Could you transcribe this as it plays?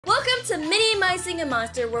Welcome to Mini My Singing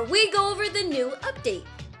Monster, where we go over the new update.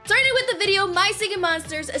 Starting with the video, My Singing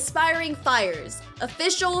Monsters Aspiring Fires,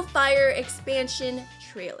 official fire expansion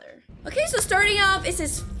trailer. Okay, so starting off, it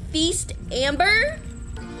says Feast Amber.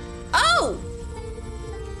 Oh!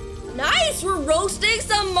 Nice, we're roasting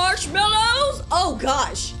some marshmallows. Oh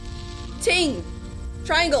gosh. Ting,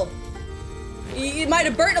 triangle. You might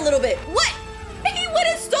have burnt a little bit. What? He went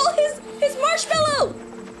and stole his marshmallow.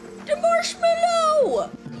 The marshmallow.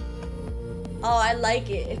 Oh, I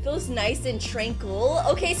like it. It feels nice and tranquil.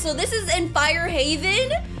 Okay, so this is in Fire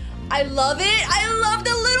Haven. I love it. I love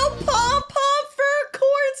the little pom-pom fur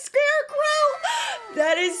corn scarecrow.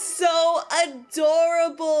 That is so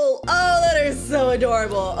adorable. Oh, that is so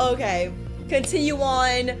adorable. Okay, continue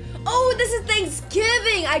on. Oh, this is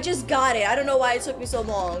Thanksgiving. I just got it. I don't know why it took me so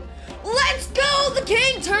long. Let's go. The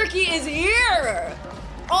king turkey is here.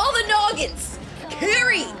 All the noggins.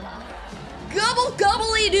 Carry. Gobble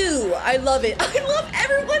gobbly doo. I love it. I love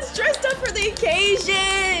everyone's dressed up for the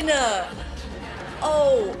occasion.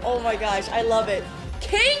 Oh my gosh, I love it.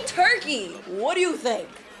 King Turkey, what do you think?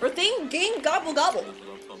 Or King Gobble Gobble.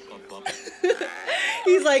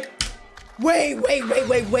 He's like, wait.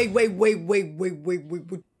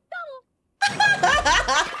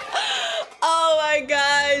 Oh my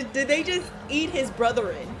gosh, did they just eat his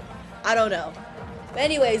brother in? I don't know. But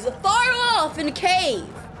anyways, far off in a cave.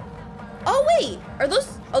 Oh wait, are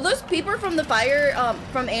those people from the fire,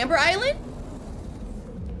 from Amber Island?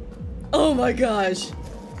 Oh my gosh.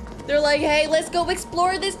 They're like, hey, let's go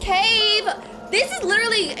explore this cave. This is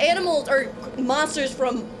literally animals or monsters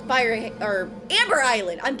from Amber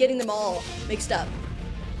Island. I'm getting them all mixed up.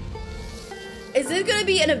 Is this gonna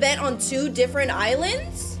be an event on 2 different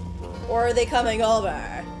islands? Or are they coming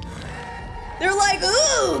over? They're like,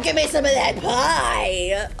 ooh, give me some of that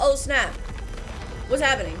pie. Oh snap, what's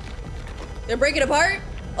happening? They're breaking apart?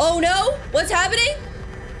 Oh no, what's happening?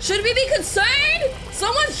 Should we be concerned?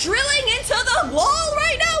 Someone's drilling into the wall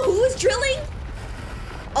right now. Who is drilling?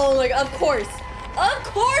 Oh my god, of course. Of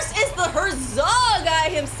course it's the Herzog guy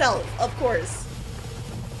himself, of course.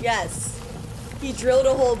 Yes, he drilled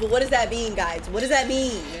a hole, but what does that mean, guys? What does that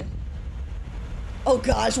mean? Oh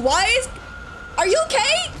gosh, are you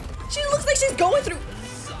okay? She looks like she's going through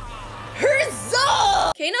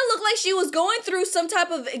Herzog! Kana looked like she was going through some type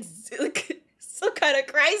of some kind of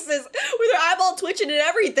crisis with her eyeball twitching and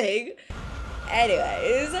everything.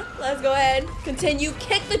 Anyways, let's go ahead, continue.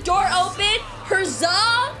 Kick the door open,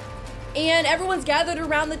 Herzog, and everyone's gathered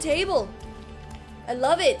around the table. I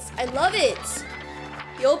love it. I love it.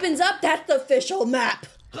 He opens up. That's the official map.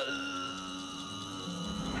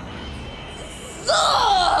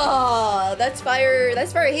 That's Fire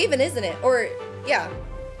Haven, isn't it? Or yeah.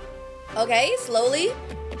 Okay, slowly.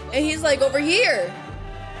 And he's like over here.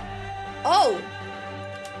 Oh.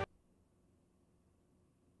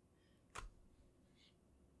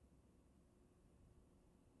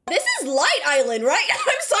 This is Light Island, right?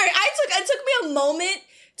 I'm sorry, it took me a moment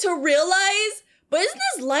to realize, but isn't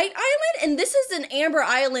this Light Island? And this is an Amber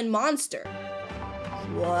Island monster.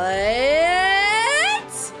 What?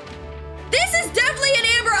 This is definitely an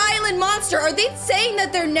Amber Island monster. Are they saying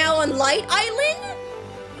that they're now on Light Island?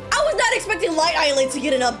 I was not expecting Light Island to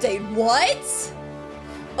get an update. What?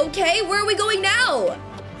 Okay, where are we going now?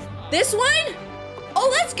 This one? Oh,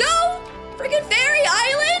 let's go! Freaking Fairy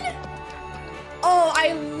Island? Oh,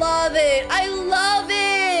 I love it. I love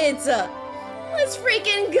it. Let's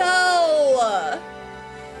freaking go.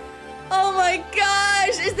 Oh my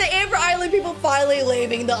gosh. Is the Amber Island people finally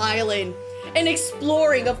leaving the island and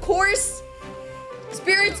exploring? Of course,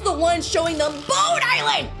 Spirit's the one showing them Bone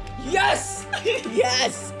Island. Yes.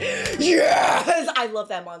 Yes. Yes. I love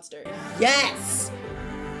that monster. Yes.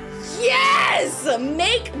 Yes.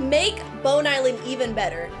 Make Bone Island even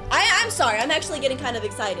better. I'm sorry. I'm actually getting kind of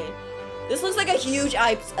excited. This looks like a huge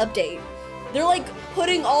update. They're like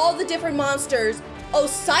putting all the different monsters. Oh,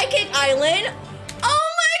 Psychic Island. Oh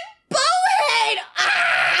my bowhead.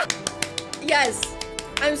 Ah! Yes.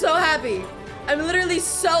 I'm so happy. I'm literally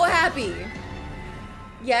so happy.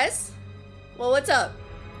 Yes? Well, what's up?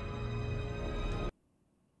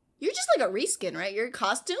 You're just like a reskin, right? Your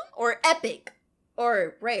costume? Or epic?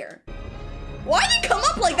 Or rare? Why did it come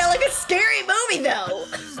up like that? Like a scary movie, though.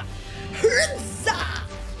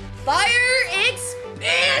 Fire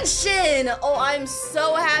expansion! Oh, I'm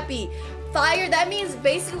so happy. Fire, that means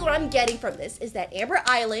basically what I'm getting from this is that Amber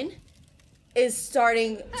Island is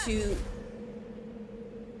starting to...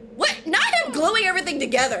 What? Not him gluing everything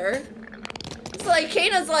together. It's like,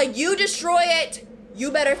 Kana's like, you destroy it,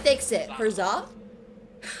 you better fix it. Herzog?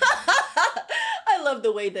 I love love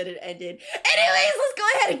the way that it ended. Anyways, let's go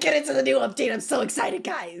ahead and get into the new update. I'm so excited,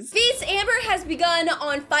 guys. Feast Amber has begun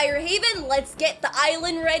on Firehaven. Let's get the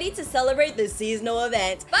island ready to celebrate the seasonal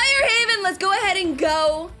event. Firehaven, let's go ahead and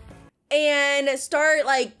go and start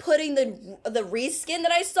like putting the reskin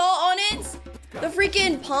that I saw on it. The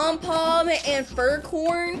freaking pom-pom and fur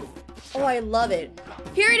corn. Oh, I love it.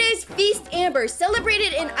 Here it is, Feast Amber,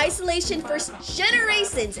 celebrated in isolation for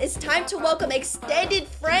generations. It's time to welcome extended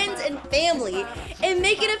friends and family and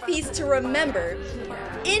make it a feast to remember.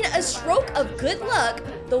 In a stroke of good luck,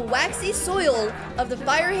 the waxy soil of the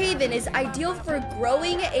Firehaven is ideal for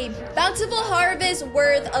growing a bountiful harvest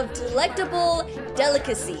worth of delectable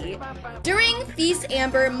delicacy. During Feast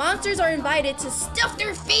Amber, monsters are invited to stuff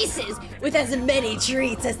their faces with as many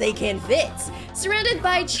treats as they can fit. Surrounded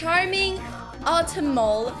by charming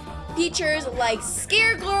autumnal features like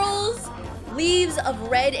scare girls, leaves of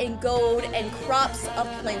red and gold, and crops of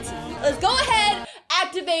plenty. Let's go ahead,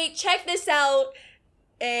 activate, check this out.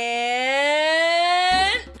 And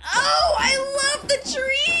oh, I love the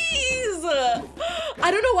trees. I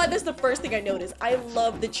don't know why that's the first thing I noticed. I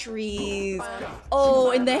love the trees.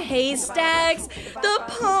 Oh, and the haystacks, the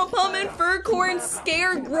pom-pom and fur corn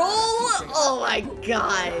scare roll. Oh my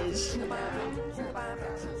gosh.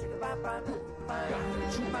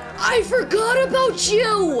 I forgot about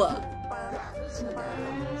you.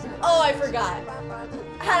 Oh, I forgot.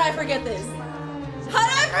 How did I forget this? How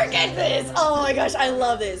did I forget this? Oh my gosh, I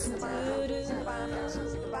love this.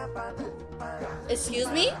 Excuse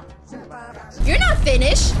me? You're not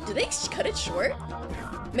finished. Did they cut it short?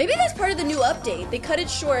 Maybe that's part of the new update. They cut it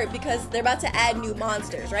short because they're about to add new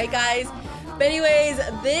monsters, right guys? But anyways,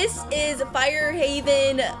 this is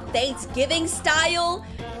Firehaven Thanksgiving style.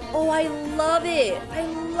 Oh, I love it. I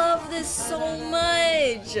love this so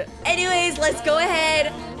much. Anyways, let's go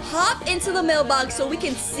ahead, hop into the mailbox so we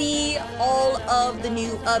can see all of the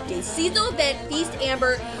new updates. Seasonal event, Feast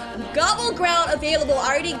Amber, Gobble Ground available. I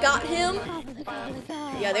already got him.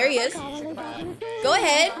 Yeah, there he is. Go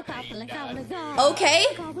ahead. Okay.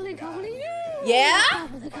 Yeah?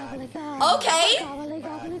 Okay.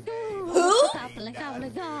 Who?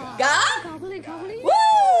 Ga? Woo!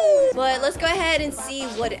 But let's go ahead and see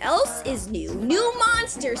what else is new. New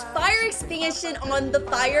monsters, fire expansion on the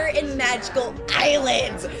Fire and Magical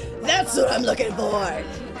Islands. That's what I'm looking for.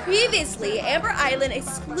 Previously, Amber Island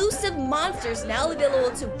exclusive monsters now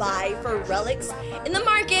available to buy for relics in the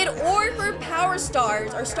market or for power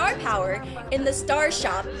stars or star power in the star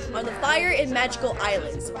shop on the Fire and Magical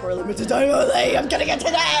Islands. For a limited time only, I'm getting it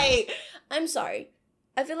today. I'm sorry.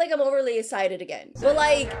 I feel like I'm overly excited again. But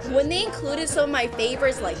like, when they included some of my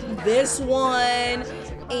favorites like this one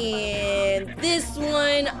and this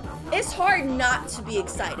one, it's hard not to be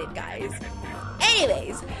excited, guys.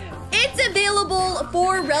 Anyways, it's available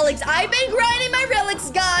for relics. I've been grinding my relics,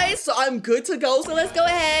 guys, so I'm good to go. So let's go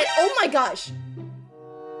ahead. Oh my gosh.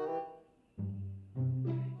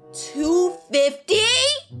 250?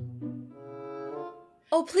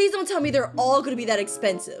 Oh, please don't tell me they're all gonna be that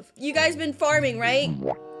expensive. You guys been farming, right?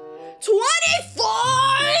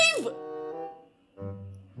 25?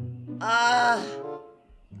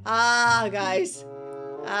 Guys.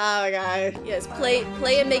 Oh, guys. Yes, play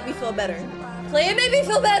and make me feel better. Play and make me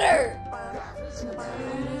feel better!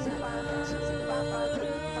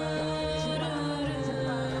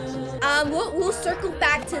 We'll circle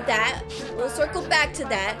back to that. We'll circle back to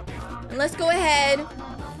that. And let's go ahead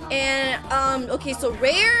and, okay, so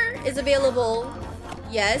rare is available.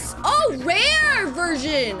 Yes. Oh, rare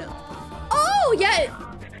version! Oh, yeah.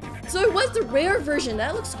 So it was the rare version.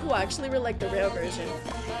 That looks cool. I actually really like the rare version.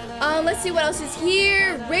 Let's see what else is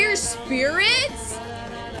here. Rare spirits?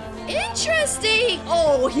 Interesting.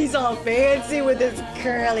 Oh, he's all fancy with his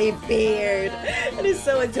curly beard. That is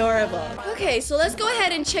so adorable. Okay, so let's go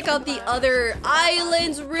ahead and check out the other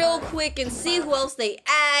islands real quick and see who else they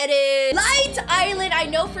added. Light Island, I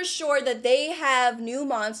know for sure that they have new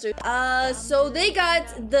monsters. So they got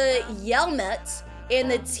the Yelmet and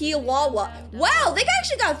the Tiawawa. Wow, they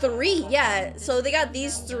actually got 3. Yeah, so they got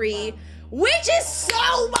these 3, which is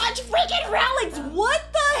so much freaking relics. What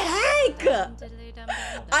the heck?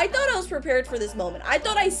 I thought I was prepared for this moment. I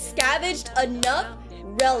thought I scavenged enough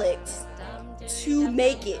relics to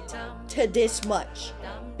make it to this much.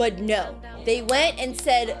 But no, they went and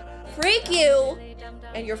said, freak you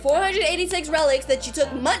and your 486 relics that you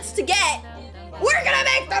took months to get. We're gonna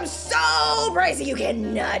make them so pricey you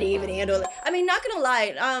cannot even handle it. I mean, not gonna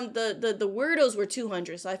lie, the weirdos were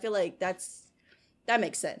 200, so I feel like that's That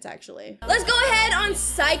makes sense, actually. Let's go ahead on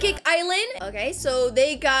Psychic Island. Okay, so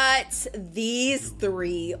they got these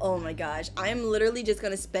 3. Oh my gosh. I'm literally just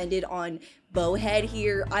gonna spend it on Bowhead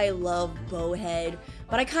here. I love Bowhead,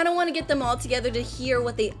 but I kind of want to get them all together to hear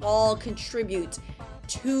what they all contribute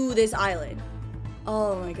to this island.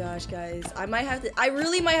 Oh my gosh, guys. I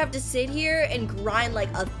really might have to sit here and grind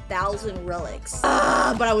like 1,000 relics.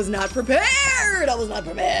 But I was not prepared. I was not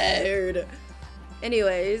prepared.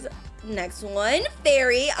 Anyways, next one,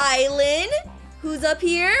 Fairy Island. Who's up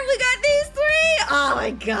here? We got these 3. Oh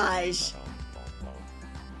my gosh.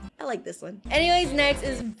 I like this one. Anyways, next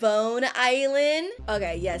is Bone Island.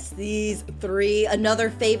 Okay, yes, these 3. Another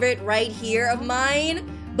favorite right here of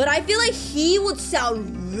mine. But I feel like he would sound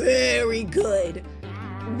very good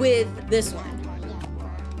with this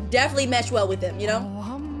one. Definitely mesh well with him, you know?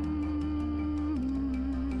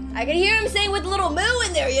 I can hear him saying with a little moo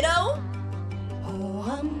in there, you know?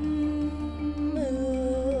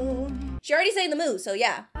 She already sang the moo, so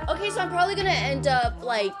yeah. Okay, so I'm probably gonna end up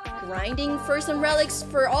like grinding for some relics.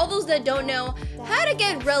 For all those that don't know how to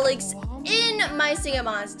get relics in My Singing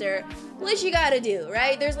Monster, what you gotta do,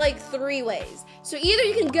 right? There's like 3 ways. So either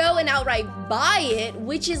you can go and outright buy it,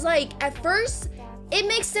 which is like, at first, it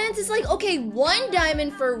makes sense. It's like, okay, 1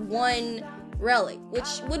 diamond for 1 relic,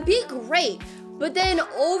 which would be great. But then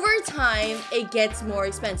over time, it gets more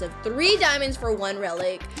expensive. 3 diamonds for 1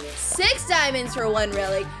 relic, 6 diamonds for 1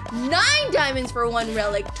 relic, 9 diamonds for 1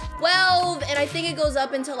 relic, 12, and I think it goes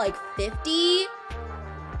up until like 50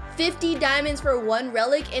 diamonds for 1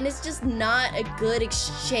 relic, and it's just not a good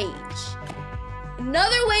exchange.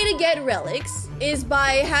 Another way to get relics is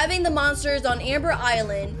by having the monsters on Amber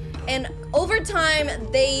Island, and over time,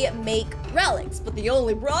 they make relics. But the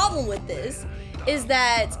only problem with this is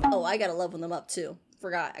that, oh, I gotta level them up too.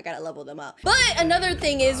 Forgot, I gotta level them up. But another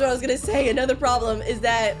thing is, what I was gonna say, another problem is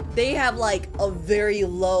that they have like a very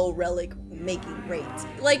low relic making rate.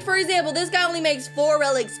 Like, for example, this guy only makes 4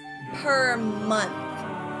 relics per month.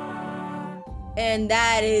 And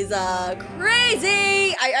that is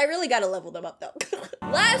crazy. I really gotta level them up though.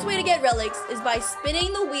 Last way to get relics is by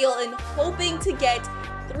spinning the wheel and hoping to get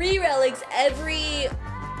 3 relics every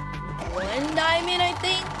 1 diamond, I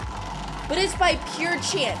think. But it's by pure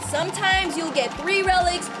chance. Sometimes you'll get 3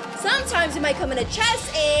 relics, sometimes it might come in a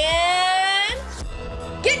chest and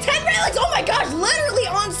get 10 relics. Oh my gosh, literally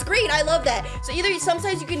on screen. I love that. So either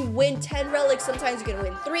sometimes you can win 10 relics, sometimes you can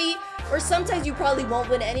win 3, or sometimes you probably won't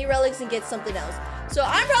win any relics and get something else. So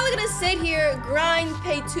I'm probably gonna sit here, grind,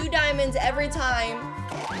 pay 2 diamonds every time,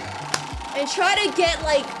 and try to get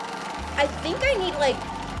like, I think I need like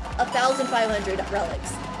 1,500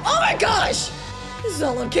 relics. Oh my gosh! This is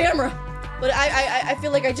all on camera. But I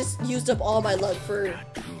feel like I just used up all my luck for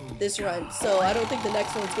this run, so I don't think the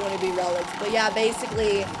next one's going to be relics. But yeah,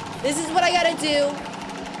 basically, this is what I gotta do.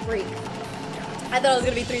 3. I thought it was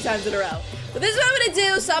gonna be 3 times in a row. But this is what I'm gonna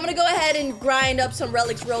do, so I'm gonna go ahead and grind up some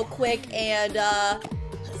relics real quick, and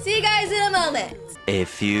see you guys in a moment. A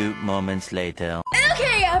few moments later.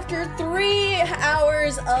 Okay, after 3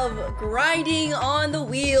 hours of grinding on the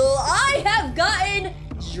wheel, I have gotten,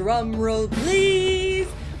 drum roll please,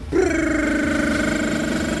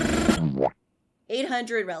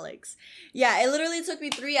 800 relics. Yeah, it literally took me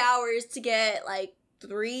 3 hours to get like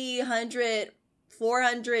 300,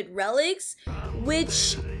 400 relics,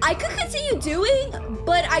 which I could continue doing,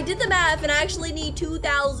 but I did the math and I actually need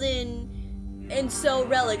 2,000 and so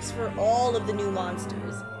relics for all of the new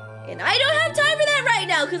monsters. And I don't have time for that right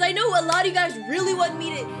now because I know a lot of you guys really want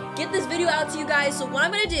me to get this video out to you guys. So what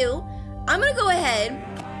I'm gonna do, I'm gonna go ahead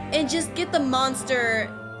and just get the monster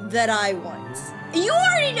that I want. You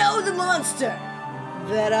already know the monster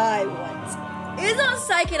that I want. It's on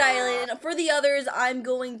Psychic Island. For the others, I'm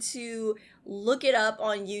going to look it up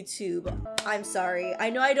on YouTube. I'm sorry. I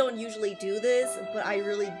know I don't usually do this, but I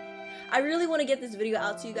really want to get this video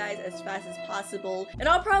out to you guys as fast as possible. And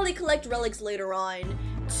I'll probably collect relics later on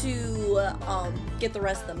to get the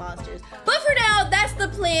rest of the monsters. But for now, that's the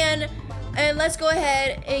plan. And let's go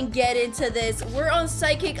ahead and get into this. We're on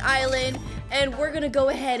Psychic Island, and we're gonna go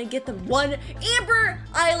ahead and get the 1 Amber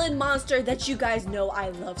Island monster that you guys know I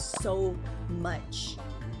love so much.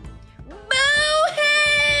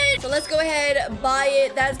 Bowhead! So let's go ahead, buy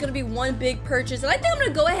it. That's gonna be 1 big purchase. And I think I'm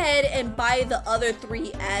gonna go ahead and buy the other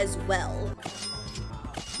 3 as well.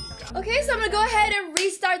 Okay, so I'm gonna go ahead and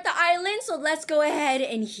restart the island. So let's go ahead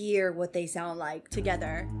and hear what they sound like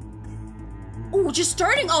together. Oh, just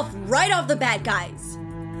starting off right off the bat, guys.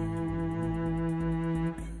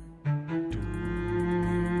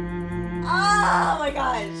 Oh my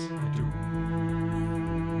gosh.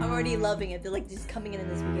 I'm already loving it. They're like just coming in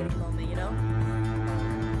this beginning moment, you know?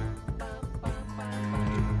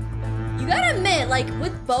 You gotta admit, like,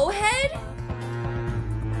 with Bowhead,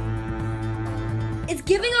 it's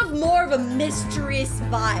giving off more of a mysterious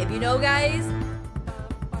vibe, you know, guys?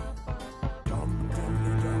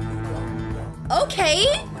 Okay.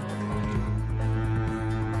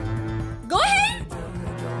 Go ahead.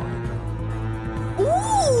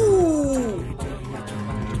 Ooh.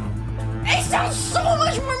 It sounds so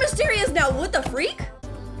much more mysterious now. What the freak?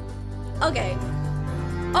 Okay.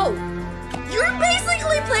 Oh, you're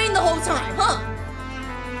basically playing the whole time, huh?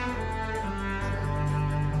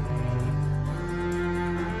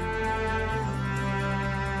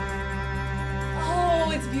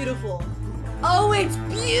 Oh, it's beautiful. Oh, it's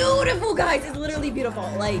beautiful, guys. It's literally beautiful.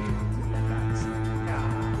 Like,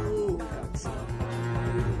 ooh.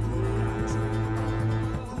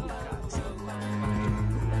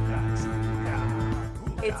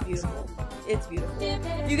 It's beautiful. It's beautiful.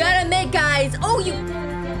 You gotta admit, guys. Oh, you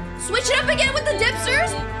switch it up again with the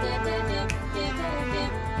dipsters?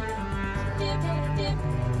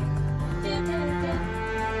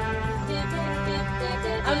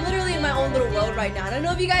 I'm literally in my own little world right now. I don't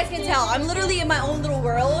know if you guys can tell. I'm literally in my own little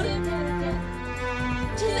world.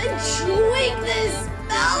 Just enjoying this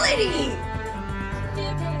melody.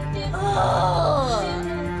 Oh.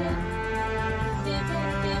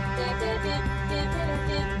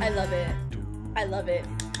 I love it. I love it.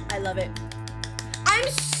 I love it. I'm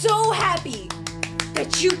so happy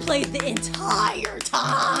that you played the entire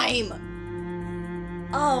time.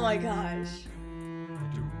 Oh my gosh.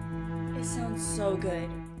 It sounds so good.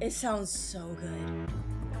 It sounds so good.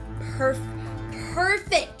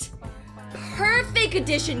 Perfect. Perfect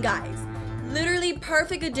addition, guys. Literally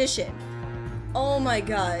perfect addition. Oh my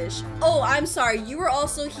gosh. Oh, I'm sorry. You were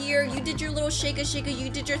also here. You did your little shaka. You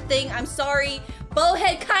did your thing. I'm sorry.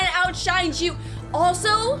 Bowhead kind of outshined you.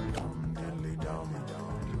 Also,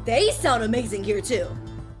 they sound amazing here too.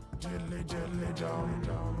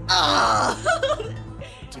 Ah!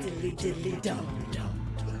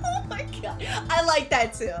 Oh my god. I like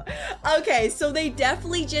that too. Okay, so they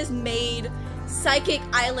definitely just made Psychic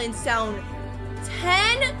Island sound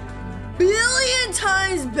 10 billion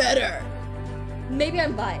times better. Maybe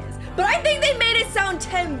I'm biased, but I think they made it sound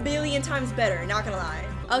 10 billion times better, not gonna lie.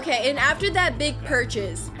 Okay, and after that big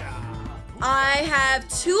purchase, I have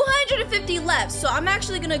 250 left, so I'm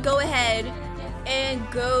actually gonna go ahead and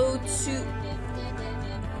go to...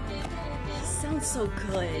 He sounds so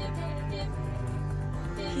good.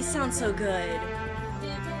 He sounds so good.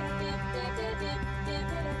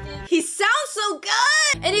 He sounds so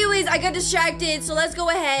good! Anyways, I got distracted, so let's go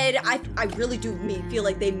ahead. I really do feel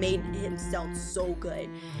like they made him sound so good.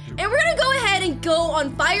 And we're gonna go ahead and go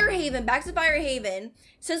on Firehaven, back to Firehaven.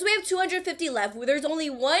 Since we have 250 left, there's only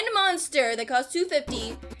one monster that costs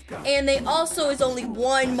 250, and they also is only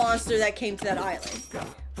one monster that came to that island,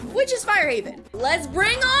 which is Firehaven. Let's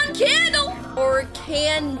bring on Candle, or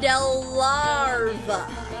Candelarva.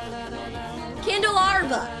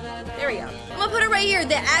 Candelarva. There we go. I'm gonna put it right here,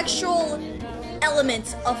 the actual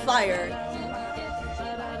element of fire.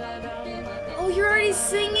 Oh, you're already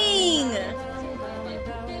singing.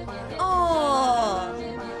 Oh,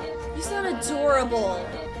 you sound adorable.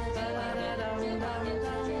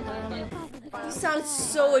 You sound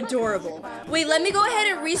so adorable. Wait, let me go ahead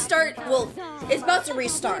and restart. Well, it's about to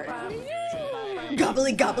restart.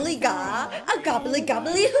 Gobbly gobbly ga, a gobbly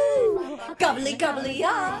gobbly hoo, gobbly gobbly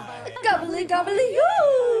ya, gobbly gobbly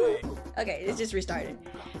hoo. Okay, it's just restarted.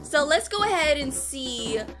 So let's go ahead and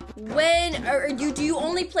see when, or do you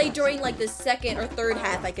only play during like the second or third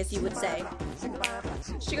half, I guess you would say.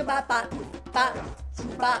 Sugar bop bop bop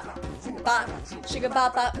bop bop, sugar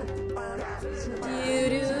bop bop. Do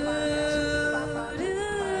do do.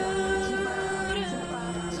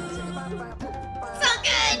 So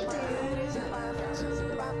good.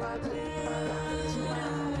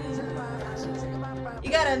 You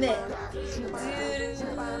gotta admit.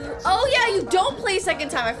 Oh yeah, you don't play second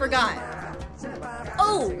time, I forgot.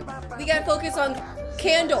 Oh, we gotta focus on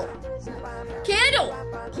Candle. Candle,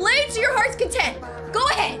 play to your heart's content. Go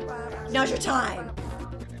ahead, now's your time.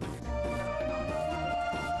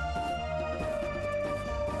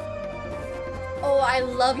 Oh, I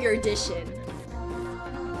love your addition.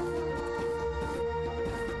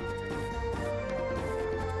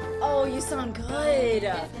 Oh, you sound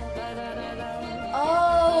good.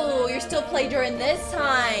 Oh, you're still playing during this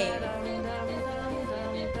time.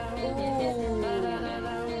 Ooh.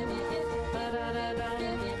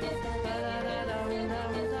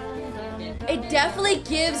 It definitely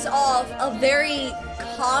gives off a very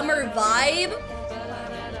calmer vibe.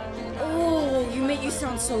 Oh, you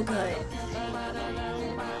sound so good.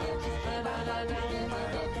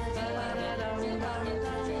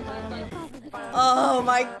 Oh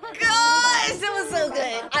my gosh, that was so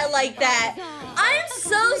good. I like that. I'm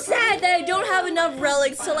so sad that I don't have enough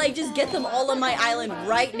relics to like just get them all on my island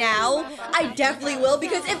right now. I definitely will,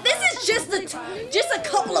 because if this is just a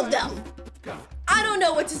couple of them, I don't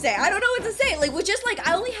know what to say. I don't know what to say. Like, with just like,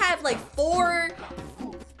 I only have like 4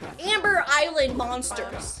 Amber Island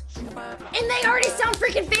monsters. And they already sound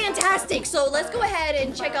freaking fantastic. So let's go ahead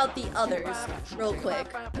and check out the others real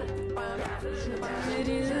quick.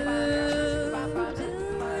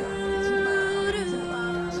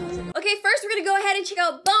 Okay, first we're gonna go ahead and check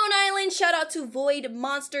out Bone Island. Shout out to Void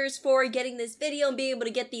Monsters for getting this video and being able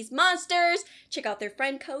to get these monsters. Check out their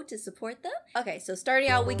friend code to support them. Okay, so starting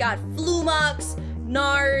out, we got Flumox,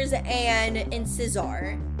 Nars, and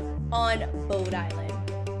Incisar on Bone Island.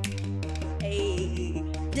 Hey.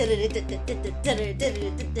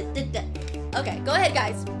 Okay, go ahead,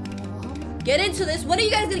 guys. Get into this. When are you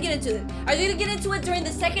guys gonna get into it? Are they gonna get into it during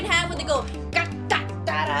the second half when they go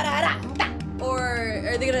or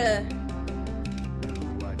are they gonna...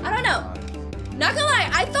 I don't know. Not gonna lie,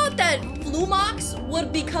 I thought that Flumox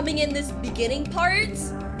would be coming in this beginning part.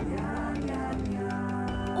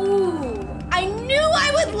 Ooh, I knew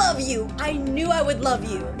I would love you. I knew I would love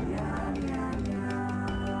you.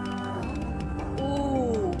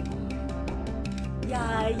 Ooh.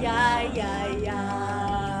 Yeah, yeah, yeah,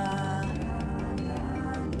 yeah.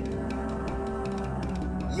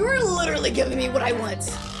 You're literally giving me what I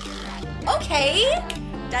want. Okay.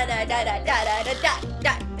 Da da da da da da da da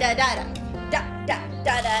da da da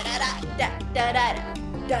da da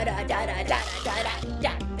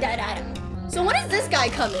da da da. So when is this guy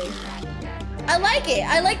coming? I like it.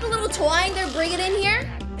 I like the little twine they're bringing in here.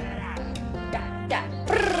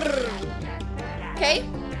 Okay.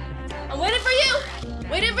 I'm waiting for you.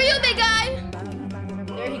 Waiting for you, big guy.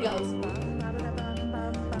 There he goes.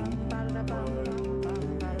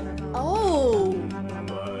 Oh.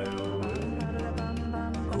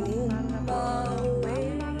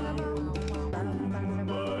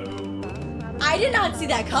 I did not see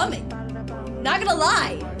that coming. Not gonna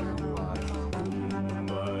lie.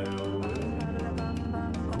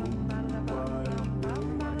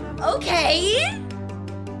 Okay.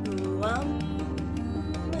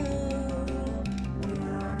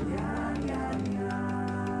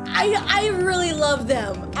 I really love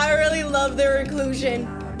them. I really love their inclusion.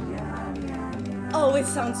 Oh, it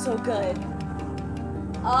sounds so good.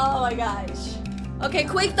 Oh my gosh. Okay,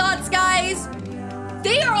 quick thoughts, guys.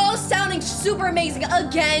 They are all sounding super amazing.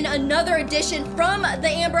 Again, another addition from the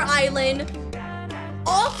Amber Island.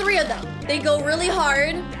 All 3 of them. They go really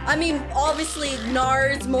hard. I mean, obviously,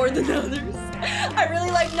 Nars more than others. I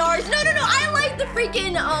really like Nars. No. I like the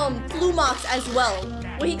freaking Flumox as well.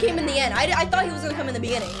 When he came in the end. I thought he was gonna come in the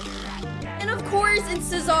beginning. And of course,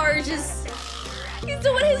 Incisar just... he's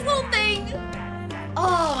doing his little thing.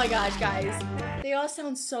 Oh my gosh, guys. They all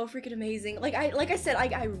sound so freaking amazing. Like I said,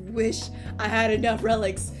 I wish I had enough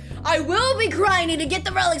relics. I will be grinding to get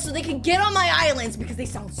the relics so they can get on my islands because they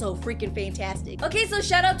sound so freaking fantastic. Okay, so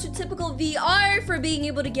shout out to Typical VR for being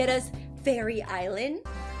able to get us Fairy Island.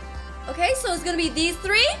 Okay, so it's gonna be these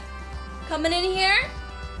 3 coming in here.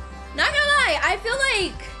 Not gonna lie, I feel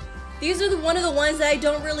like these are one of the ones that I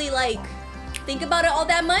don't really like think about it all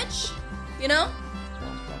that much, you know?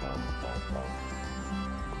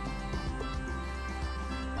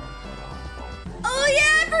 Oh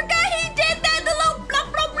yeah, I forgot he did that, the little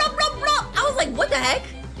blop, blop, blop, blop, blop. I was like, what the heck?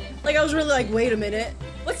 Like, I was really like, wait a minute.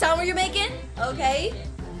 What sound were you making? Okay.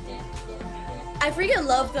 I freaking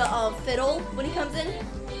love the fiddle when he comes in.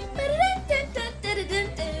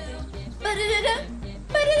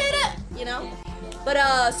 You know?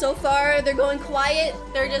 But so far, they're going quiet.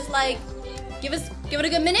 They're just like, give it a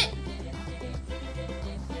good minute.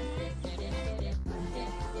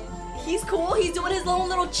 He's cool. He's doing his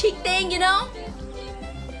little cheek thing, you know?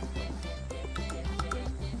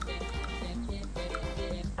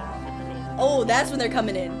 Oh, that's when they're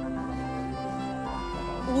coming in.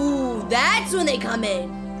 Ooh, that's when they come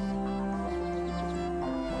in.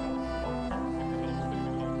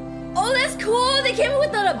 Oh, that's cool. They came in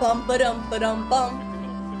with the bum ba-dum ba-dum bum.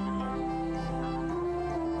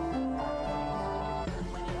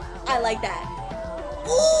 I like that.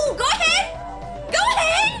 Ooh, go ahead. Go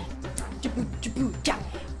ahead.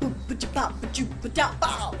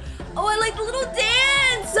 Oh, I like the little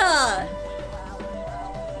dance.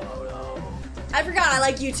 I forgot I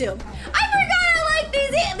like you too. I forgot I like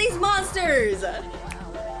these monsters.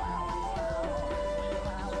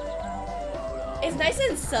 It's nice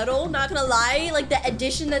and subtle, not gonna lie. Like the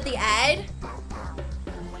addition that they add.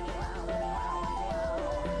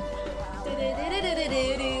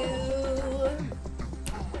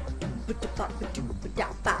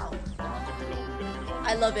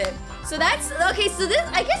 I love it. So that's, okay, so this,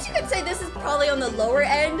 I guess you could say this is probably on the lower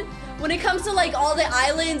end when it comes to like all the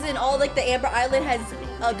islands and all like the Amber Island has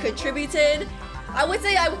contributed. I would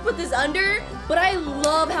say I would put this under, but I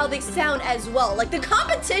love how they sound as well. Like the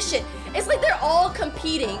competition, it's like they're all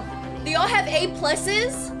competing. They all have A+.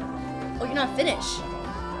 Oh, you're not finished.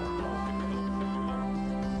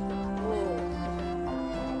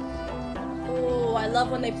 Oh, I love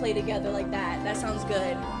when they play together like that. That sounds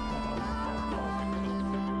good.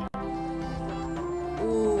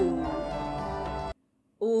 Ooh.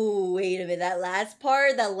 Ooh, wait a minute. That last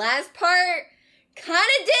part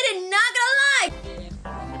kinda did it, not gonna lie.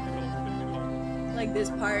 Like this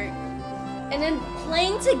part. And then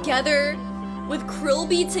playing together with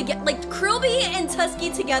Krillby together, like Krillby and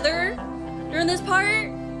Tusky together during this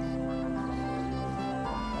part.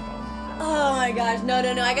 Oh my gosh, no,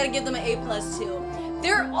 I gotta give them an A+ too.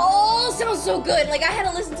 They're all sound so good. Like I had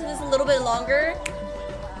to listen to this a little bit longer.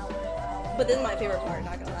 But this is my favorite part,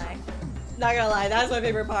 not gonna lie. Not gonna lie, that's my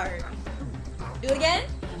favorite part. Do it again.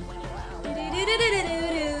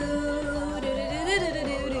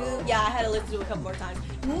 Yeah, I had to listen to it a couple more times.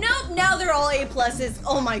 Nope, now they're all A+.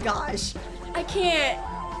 Oh my gosh. I can't.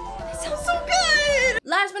 It sounds so good.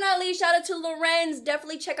 Last but not least, shout out to Lorenz.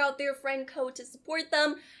 Definitely check out their friend code to support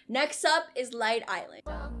them. Next up is Light Island.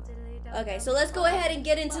 Okay, so let's go ahead and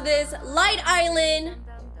get into this. Light Island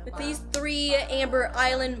with these 3 Amber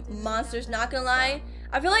Island monsters, not gonna lie.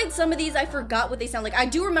 I feel like some of these, I forgot what they sound like. I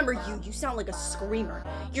do remember you. You sound like a screamer.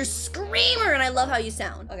 You're a screamer, and I love how you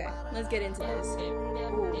sound. Okay, let's get into this.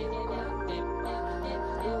 Ooh.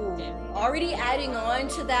 Already adding on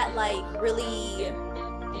to that, like, really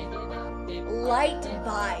light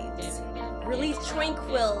vibes. Really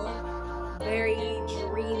tranquil. Very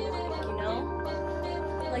dreamlike, you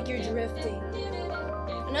know? Like you're drifting.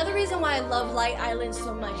 Another reason why I love Light Island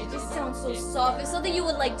so much, it just sounds so soft. It's something you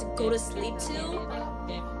would like to go to sleep to,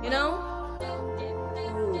 you know?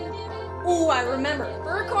 Ooh, ooh, I remember.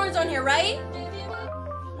 Fur corn's on here, right?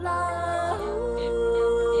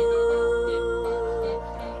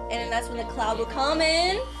 And then that's when the cloud will come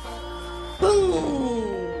in.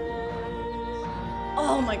 Boom!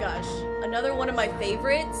 Oh my gosh. Another one of my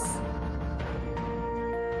favorites.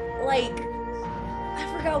 Like, I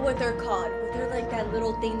forgot what they're called, but they're like that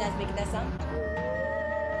little thing that's making that sound.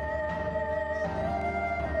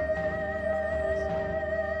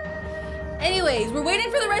 Anyways, we're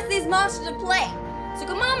waiting for the rest of these monsters to play. So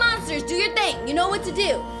come on, monsters, do your thing. You know what to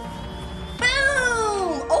do.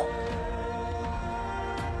 Boom! Oh!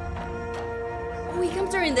 Oh, he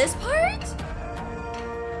comes during this part?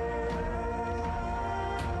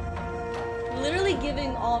 Literally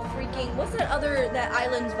giving all freaking, what's that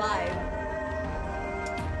island's vibe?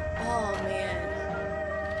 Oh man.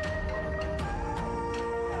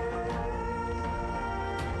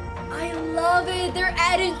 I love it. They're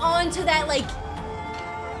adding on to that, like,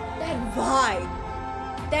 that vibe.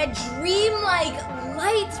 That dream-like,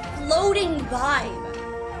 light floating vibe.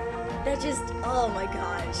 That just, oh my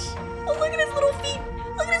gosh. Oh, look at his little feet.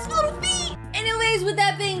 Look at his little feet. Anyways, with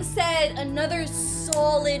that being said, another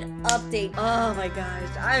solid update. Oh my gosh,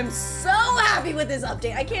 I'm so happy with this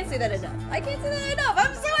update. I can't say that enough. I'm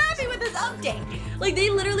so happy with this update. Like, they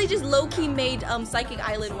literally just low-key made Psychic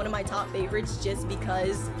Island one of my top favorites just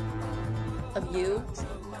because of you. It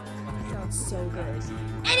sounds so good.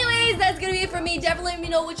 Anyways, that's gonna be it for me. Definitely let me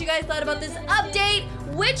know what you guys thought about this update.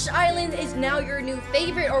 Which island is now your new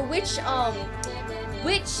favorite, or which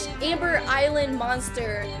Amber Island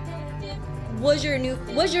monster was your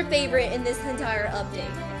favorite in this entire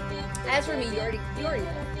update? As for me, you already know.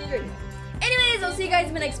 Anyways, I'll see you guys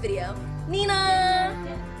in my next video. Nina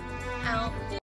out.